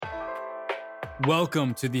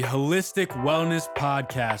Welcome to the Holistic Wellness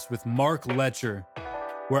Podcast with Mark Letcher,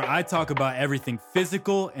 where I talk about everything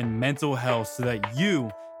physical and mental health so that you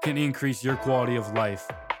can increase your quality of life.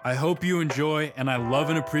 I hope you enjoy, and I love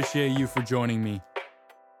and appreciate you for joining me.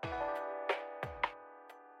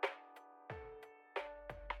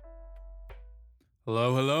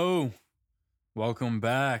 Hello. Welcome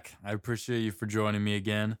back. I appreciate you for joining me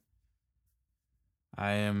again.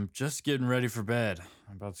 I am just getting ready for bed.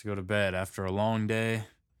 I'm about to go to bed after a long day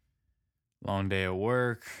at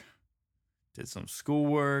work, did some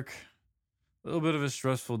schoolwork, a little bit of a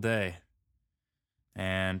stressful day,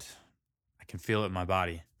 and I can feel it in my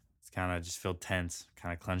body. It's kind of just feel tense,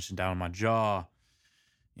 kind of clenching down my jaw,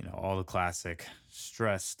 all the classic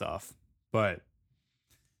stress stuff. But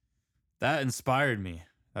that inspired me.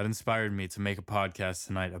 To make a podcast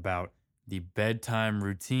tonight about the bedtime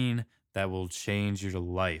routine that will change your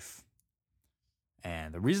life.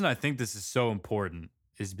 And the reason I think this is so important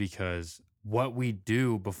is because what we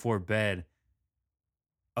do before bed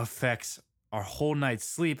affects our whole night's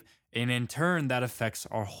sleep, and in turn, that affects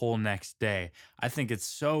our whole next day. I think it's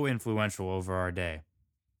so influential over our day.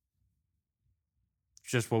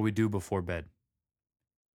 It's just what we do before bed.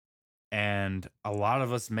 And a lot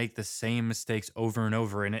of us make the same mistakes over and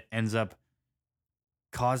over, and it ends up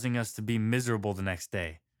causing us to be miserable the next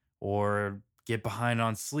day, or get behind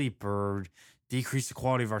on sleep, or decrease the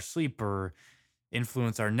quality of our sleep, or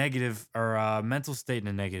influence our mental state in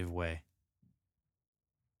a negative way.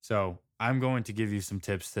 So I'm going to give you some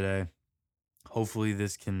tips today. Hopefully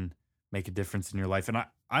this can make a difference in your life. And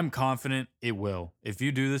I'm confident it will. If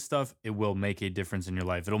you do this stuff, it will make a difference in your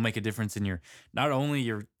life. It'll make a difference in not only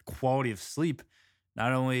your quality of sleep,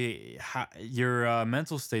 not only your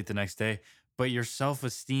mental state the next day, but your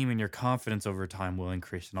self-esteem and your confidence over time will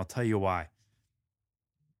increase. And I'll tell you why.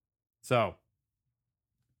 So,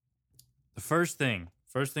 the first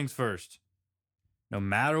things first, no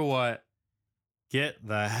matter what, get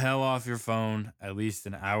the hell off your phone at least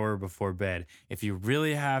an hour before bed. If you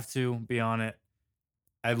really have to be on it,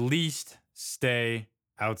 at least stay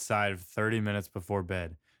outside of 30 minutes before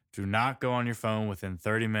bed. Do not go on your phone within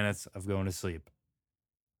 30 minutes of going to sleep.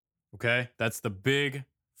 Okay? That's the big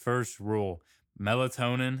first rule.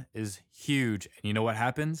 Melatonin is huge. And you know what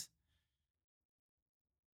happens?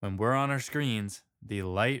 When we're on our screens, the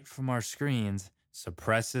light from our screens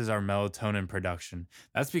suppresses our melatonin production.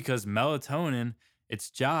 That's because melatonin, its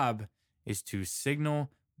job is to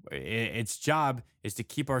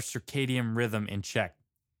keep our circadian rhythm in check.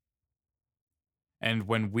 And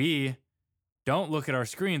when we don't look at our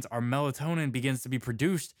screens, our melatonin begins to be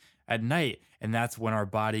produced at night, and that's when our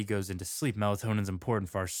body goes into sleep. Melatonin is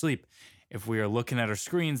important for our sleep. If we are looking at our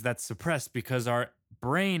screens, that's suppressed because our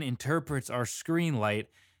brain interprets our screen light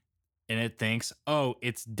and it thinks, oh,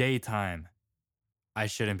 it's daytime. I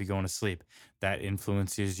shouldn't be going to sleep. That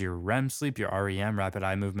influences your REM sleep, your REM, rapid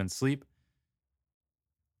eye movement sleep.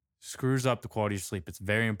 Screws up the quality of sleep. It's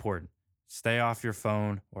very important. Stay off your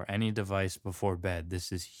phone or any device before bed.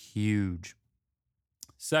 This is huge.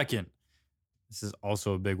 Second, this is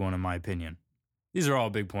also a big one in my opinion. These are all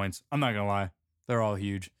big points. I'm not going to lie. They're all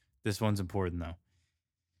huge. This one's important though.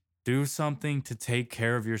 Do something to take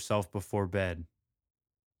care of yourself before bed.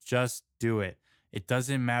 Just do it. It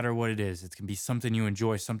doesn't matter what it is. It can be something you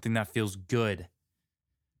enjoy, something that feels good,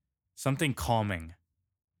 something calming.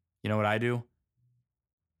 You know what I do?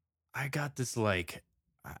 I got this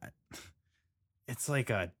it's like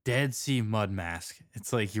a Dead Sea mud mask.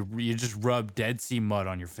 It's like you just rub Dead Sea mud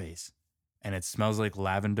on your face, and it smells like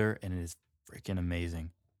lavender, and it is freaking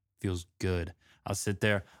amazing. Feels good. I'll sit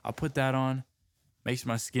there. I'll put that on. Makes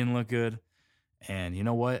my skin look good. And you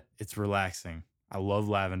know what? It's relaxing. I love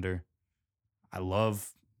lavender. I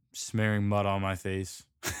love smearing mud on my face.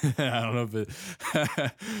 I don't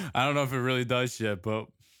know if it really does shit, but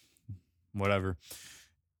whatever.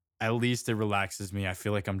 At least it relaxes me. I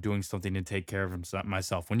feel like I'm doing something to take care of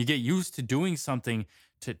myself. When you get used to doing something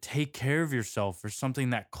to take care of yourself or something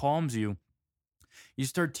that calms you, you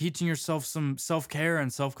start teaching yourself some self-care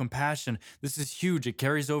and self-compassion. This is huge. It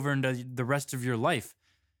carries over into the rest of your life.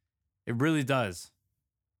 It really does.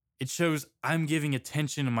 It shows I'm giving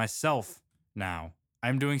attention to myself now.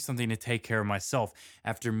 I'm doing something to take care of myself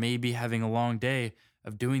after maybe having a long day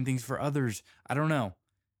of doing things for others. I don't know.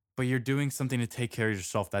 But you're doing something to take care of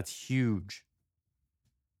yourself. That's huge.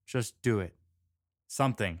 Just do it.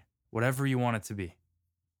 Something. Whatever you want it to be.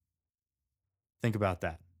 Think about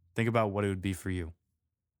that. Think about what it would be for you.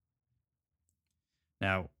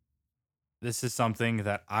 Now, this is something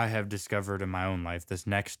that I have discovered in my own life. This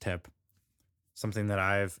next tip. Something that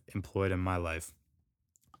I've employed in my life.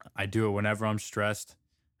 I do it whenever I'm stressed.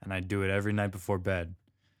 and I do it every night before bed.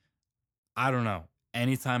 I don't know.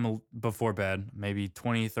 Anytime before bed, maybe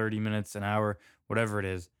 20, 30 minutes, an hour, whatever it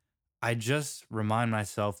is, I just remind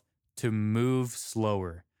myself to move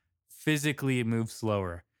slower, physically move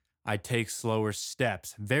slower. I take slower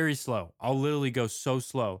steps, very slow. I'll literally go so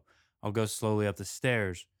slow. I'll go slowly up the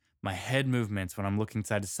stairs. My head movements when I'm looking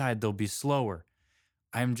side to side, they'll be slower.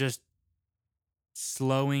 I'm just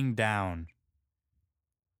slowing down.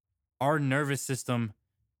 Our nervous system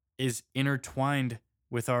is intertwined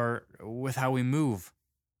with how we move.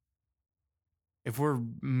 If we're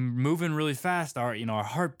moving really fast, our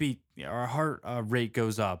heartbeat, our heart rate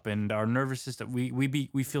goes up, and our nervous system,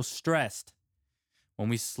 we feel stressed. When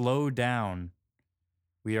we slow down,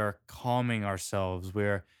 we are calming ourselves.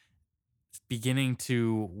 We're beginning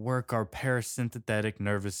to work our parasympathetic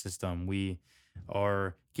nervous system. We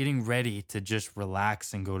are getting ready to just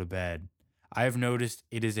relax and go to bed. I have noticed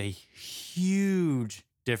it is a huge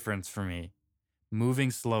difference for me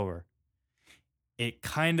moving slower. It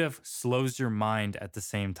kind of slows your mind at the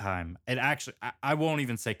same time. It actually, I won't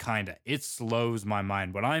even say kind of, it slows my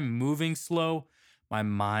mind. When I'm moving slow, my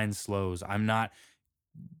mind slows. I'm not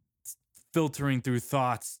filtering through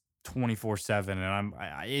thoughts 24/7, and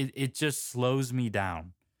it just slows me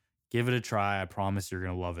down. Give it a try. I promise you're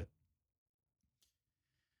going to love it.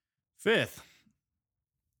 Fifth,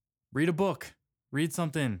 read a book. Read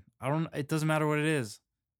something. It doesn't matter what it is.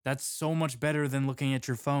 That's so much better than looking at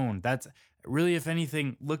your phone. That's really, if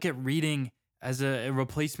anything, look at reading as a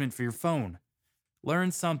replacement for your phone.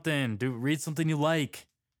 Learn something. Read something you like.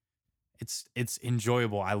 It's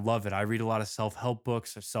enjoyable. I love it. I read a lot of self-help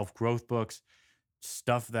books, self-growth books,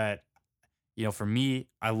 stuff that, for me,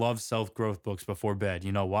 I love self-growth books before bed.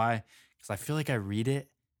 You know why? Because I feel like I read it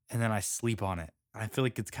and then I sleep on it. I feel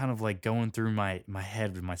like it's kind of like going through my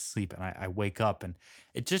head with my sleep, and I wake up, and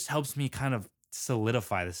it just helps me kind of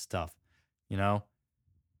solidify this stuff, you know?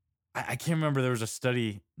 I can't remember, there was a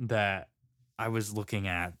study that I was looking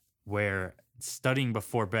at where studying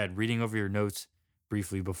before bed, reading over your notes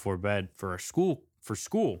briefly before bed for school,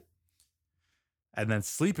 and then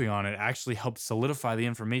sleeping on it actually helps solidify the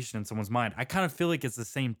information in someone's mind. I kind of feel like it's the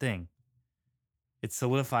same thing. It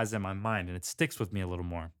solidifies in my mind and it sticks with me a little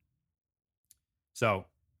more. So,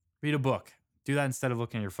 read a book. Do that instead of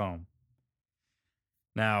looking at your phone.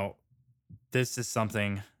 Now, this is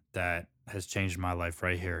something that has changed my life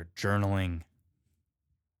right here. Journaling.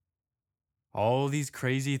 All these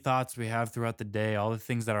crazy thoughts we have throughout the day, all the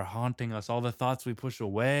things that are haunting us, all the thoughts we push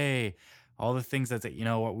away, all the things that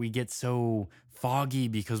what we get so foggy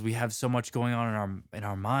because we have so much going on in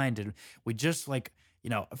our mind, and we just like,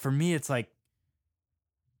 for me it's like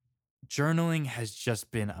journaling has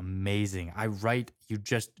just been amazing. I write, you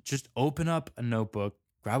just open up a notebook,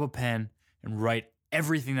 grab a pen, and write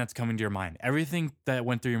everything that's coming to your mind. Everything that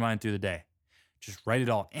went through your mind through the day. Just write it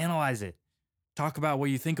all. Analyze it. Talk about what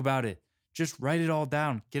you think about it. Just write it all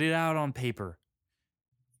down. Get it out on paper.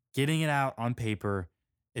 Getting it out on paper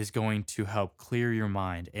is going to help clear your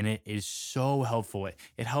mind, and it is so helpful.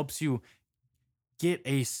 It helps you get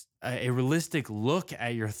a realistic look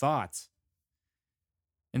at your thoughts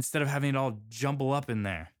instead of having it all jumble up in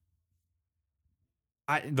there.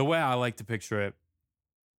 The way I like to picture it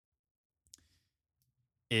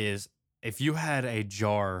is if you had a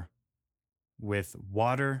jar with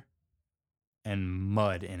water and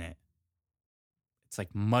mud in it. It's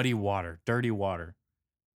like muddy water, dirty water.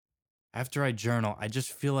 After I journal, I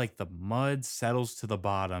just feel like the mud settles to the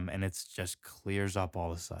bottom and it's just clears up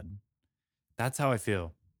all of a sudden. That's how I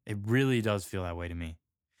feel. It really does feel that way to me.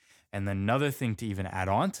 And then another thing to even add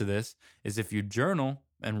on to this is if you journal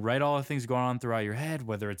and write all the things going on throughout your head,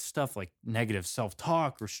 whether it's stuff like negative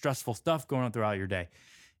self-talk or stressful stuff going on throughout your day,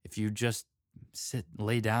 if you just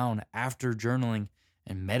lay down after journaling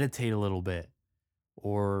and meditate a little bit,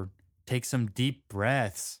 or take some deep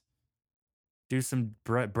breaths, do some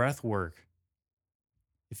breath work.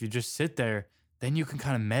 If you just sit there, then you can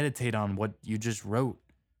kind of meditate on what you just wrote.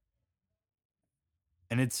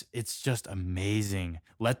 And it's just amazing.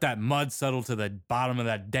 Let that mud settle to the bottom of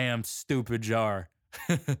that damn stupid jar.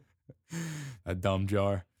 That dumb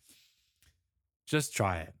jar. Just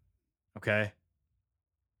try it. Okay?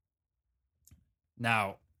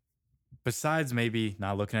 Now, besides maybe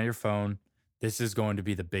not looking at your phone, this is going to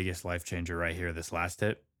be the biggest life changer right here, this last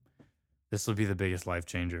tip. This will be the biggest life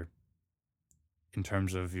changer in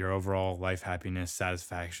terms of your overall life happiness,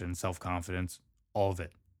 satisfaction, self-confidence, all of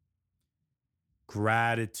it.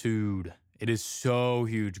 Gratitude. It is so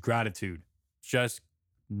huge. Gratitude. Just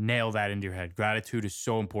nail that into your head. Gratitude is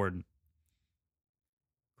so important.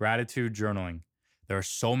 Gratitude journaling. There are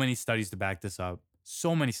so many studies to back this up.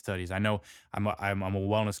 so many studies. I know I'm a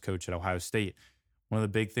wellness coach at Ohio State. One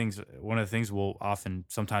of the things we'll often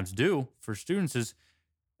sometimes do for students is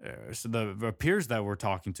so the peers that we're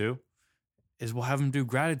talking to is we'll have them do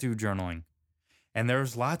gratitude journaling. And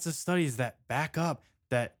there's lots of studies that back up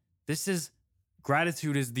that this is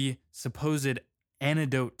gratitude is the supposed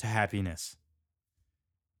antidote to happiness.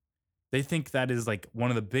 They think that is like one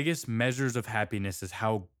of the biggest measures of happiness is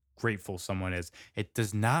how grateful someone is. It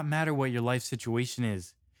does not matter what your life situation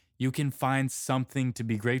is. You can find something to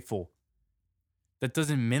be grateful. That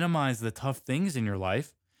doesn't minimize the tough things in your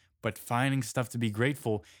life, but finding stuff to be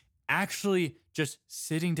grateful, actually just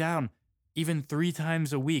sitting down even 3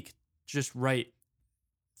 times a week, just write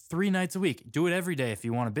 3 nights a week. Do it every day if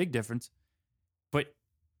you want a big difference. But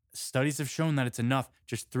studies have shown that it's enough.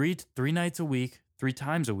 Just three nights a week, 3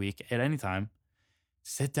 times a week at any time.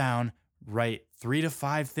 Sit down, write 3 to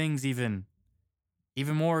 5 things even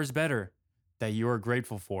more is better that you are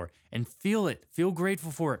grateful for. And feel it. Feel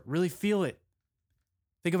grateful for it. Really feel it.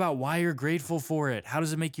 Think about why you're grateful for it. How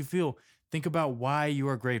does it make you feel? Think about why you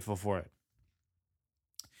are grateful for it.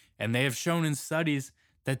 And they have shown in studies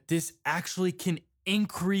that this actually can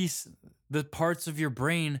increase the parts of your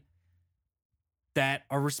brain that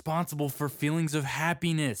are responsible for feelings of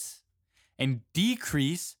happiness and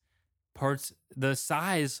decrease the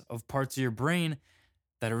size of parts of your brain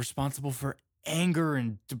that are responsible for anger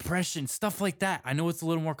and depression, stuff like that. I know it's a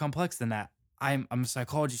little more complex than that. I'm a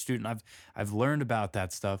psychology student. I've learned about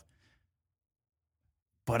that stuff,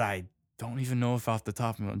 but I don't even know if off the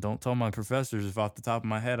top of my, don't tell my professors if off the top of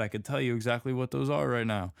my head I could tell you exactly what those are right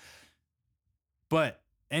now. But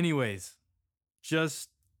anyways,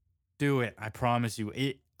 just do it. I promise you.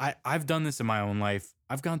 I've done this in my own life.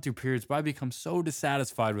 I've gone through periods where I become so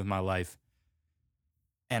dissatisfied with my life.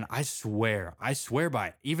 And I swear by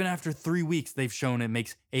it. Even after 3 weeks, they've shown it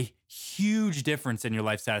makes a huge difference in your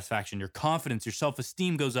life satisfaction. Your confidence, your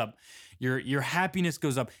self-esteem goes up. Your happiness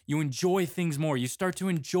goes up. You enjoy things more. You start to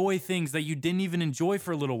enjoy things that you didn't even enjoy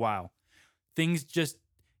for a little while.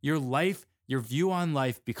 Your life, your view on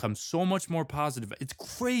life becomes so much more positive. It's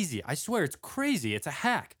crazy. I swear, it's crazy. It's a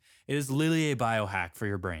hack. It is literally a biohack for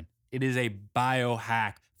your brain. It is a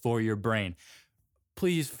biohack for your brain.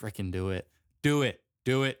 Please freaking do it. Do it.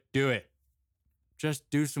 Do it. Do it. Just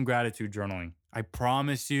do some gratitude journaling. I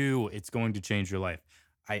promise you it's going to change your life.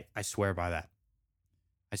 I swear by that.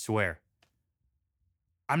 I swear.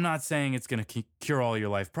 I'm not saying it's going to cure all your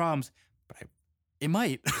life problems, but it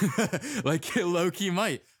might. Like low-key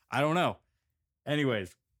might. I don't know.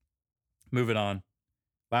 Anyways, moving on.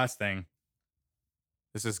 Last thing.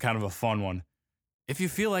 This is kind of a fun one. If you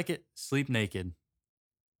feel like it, sleep naked.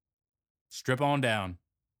 Strip on down.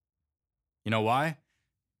 You know why?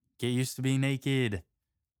 Get used to being naked.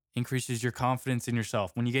 Increases your confidence in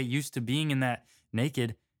yourself. When you get used to being in that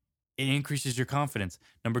naked, it increases your confidence.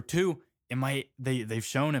 Number 2, they've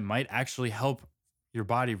shown it might actually help your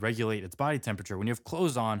body regulate its body temperature. When you have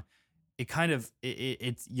clothes on,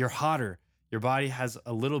 you're hotter. Your body has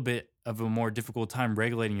a little bit of a more difficult time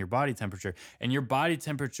regulating your body temperature. And your body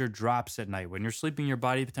temperature drops at night. When you're sleeping, your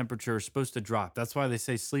body temperature is supposed to drop. That's why they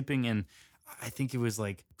say sleeping in, I think it was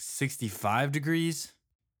like 65 degrees,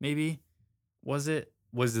 maybe. Was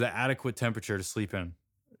the adequate temperature to sleep in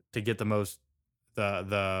to get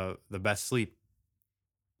the best sleep.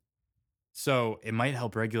 So it might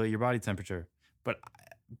help regulate your body temperature. But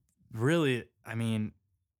really, I mean,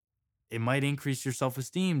 it might increase your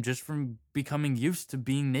self-esteem just from becoming used to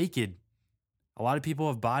being naked. A lot of people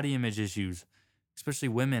have body image issues, especially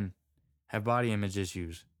women have body image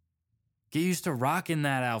issues. Get used to rocking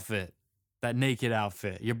that outfit, that naked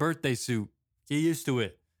outfit, your birthday suit. Get used to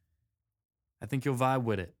it. I think you'll vibe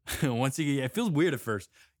with it. It feels weird at first.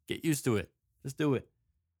 Get used to it. Just do it.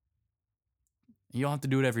 You don't have to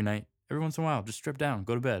do it every night. Every once in a while, just strip down,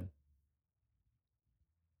 go to bed.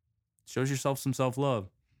 Shows yourself some self-love.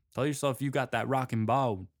 Tell yourself you got that rocking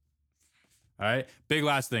ball. All right? Big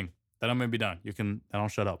last thing. Then I'm going to be done. Then I'll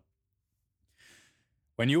shut up.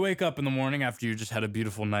 When you wake up in the morning after you just had a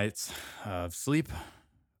beautiful night's of sleep,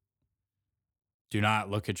 do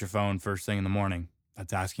not look at your phone first thing in the morning.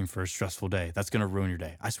 That's asking for a stressful day. That's going to ruin your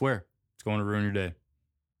day. I swear. It's going to ruin your day.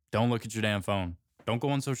 Don't look at your damn phone. Don't go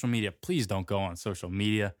on social media. Please don't go on social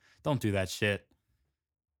media. Don't do that shit.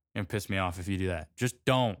 You're going to piss me off if you do that. Just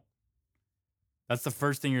don't. That's the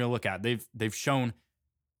first thing you're going to look at. They've shown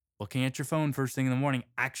looking at your phone first thing in the morning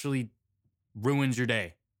actually ruins your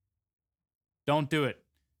day. Don't do it.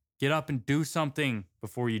 Get up and do something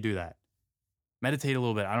before you do that. Meditate a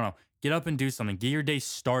little bit. I don't know. Get up and do something. Get your day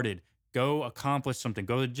started. Go accomplish something.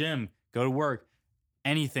 Go to the gym. Go to work.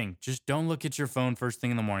 anything. Just don't look at your phone first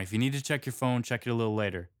thing in the morning. If you need to check your phone, check it a little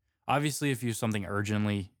later. Obviously, if you have something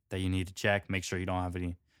urgently that you need to check, make sure you don't have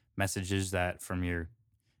any messages that from your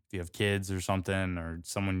if you have kids or something or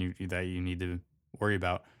someone that you need to worry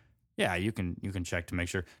about. Yeah, you can check to make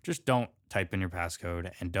sure. Just don't type in your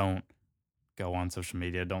passcode and don't go on social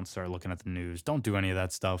media. Don't start looking at the news. Don't do any of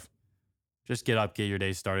that stuff. Just get up, get your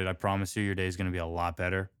day started. I promise you, your day is going to be a lot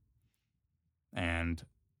better. And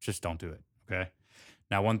just don't do it. Okay.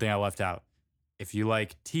 Now, one thing I left out if you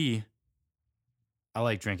like tea, I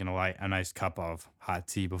like drinking a nice cup of hot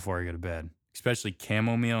tea before I go to bed, especially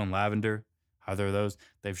chamomile and lavender. Either of those,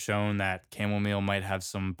 they've shown that chamomile might have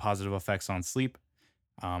some positive effects on sleep.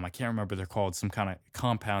 I can't remember what they're called. Some kind of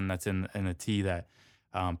compound that's in the tea that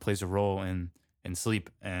plays a role in sleep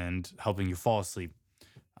and helping you fall asleep,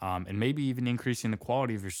 and maybe even increasing the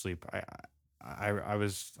quality of your sleep.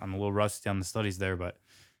 I'm a little rusty on the studies there, but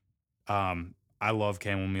I love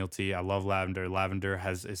chamomile tea. I love lavender. Lavender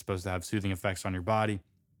is supposed to have soothing effects on your body.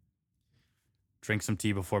 Drink some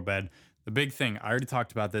tea before bed. The big thing, I already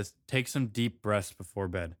talked about this, take some deep breaths before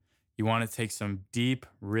bed. You want to take some deep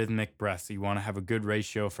rhythmic breaths. You want to have a good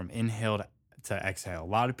ratio from inhale to exhale. A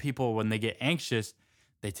lot of people, when they get anxious,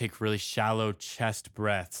 they take really shallow chest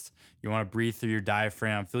breaths. You want to breathe through your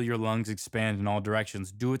diaphragm, feel your lungs expand in all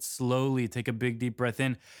directions. Do it slowly. Take a big deep breath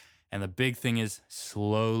in. And the big thing is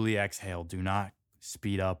slowly exhale. Do not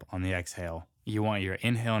speed up on the exhale. You want your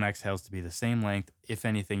inhale and exhales to be the same length. If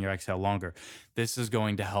anything, your exhale longer. This is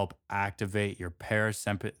going to help activate your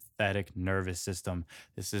parasympathetic nervous system.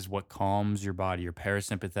 This is what calms your body. Your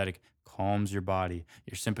parasympathetic calms your body.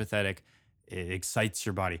 Your sympathetic, it excites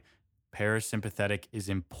your body. Parasympathetic is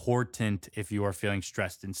important if you are feeling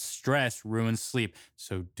stressed, and stress ruins sleep.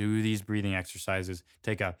 So do these breathing exercises.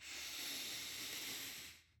 Take a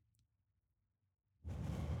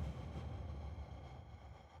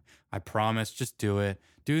I promise, just do it.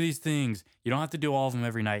 Do these things. You don't have to do all of them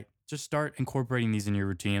every night. Just start incorporating these in your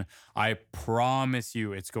routine. I promise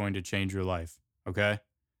you it's going to change your life. Okay?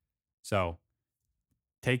 So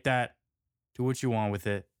take that, do what you want with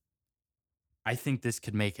it. I think this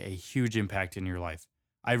could make a huge impact in your life.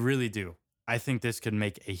 I really do. I think this could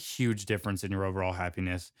make a huge difference in your overall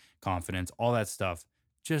happiness, confidence, all that stuff.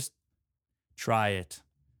 Just try it.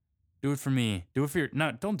 Do it for me. Do it for your,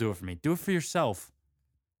 no, don't do it for me. Do it for yourself.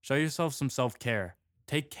 Show yourself some self care.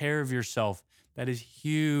 Take care of yourself. That is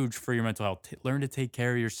huge for your mental health. Learn to take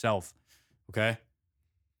care of yourself. Okay?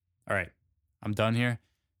 All right. I'm done here.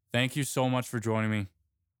 Thank you so much for joining me.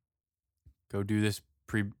 Go do this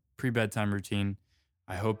pre bedtime routine.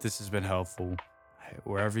 I hope this has been helpful.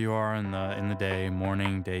 Wherever you are in the day,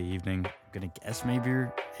 morning, day, evening, I'm gonna guess maybe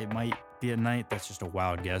it might be at night. That's just a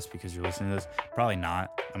wild guess because you're listening to this. Probably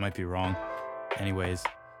not. I might be wrong. Anyways,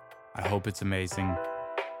 I hope it's amazing.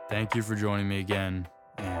 Thank you for joining me again,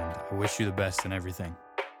 and I wish you the best in everything.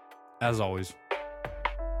 As always.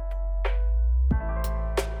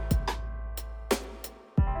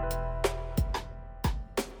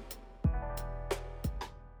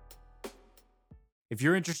 If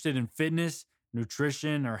you're interested in fitness,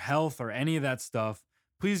 nutrition, or health, or any of that stuff,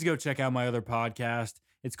 please go check out my other podcast.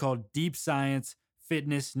 It's called Deep Science,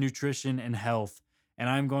 Fitness, Nutrition, and Health. And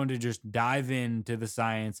I'm going to just dive into the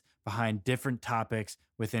science behind different topics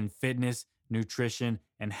within fitness, nutrition,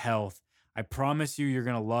 and health. I promise you, you're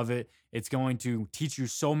going to love it. It's going to teach you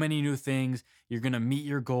so many new things. You're going to meet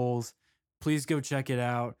your goals. Please go check it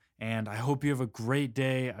out. And I hope you have a great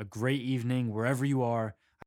day, a great evening, wherever you are.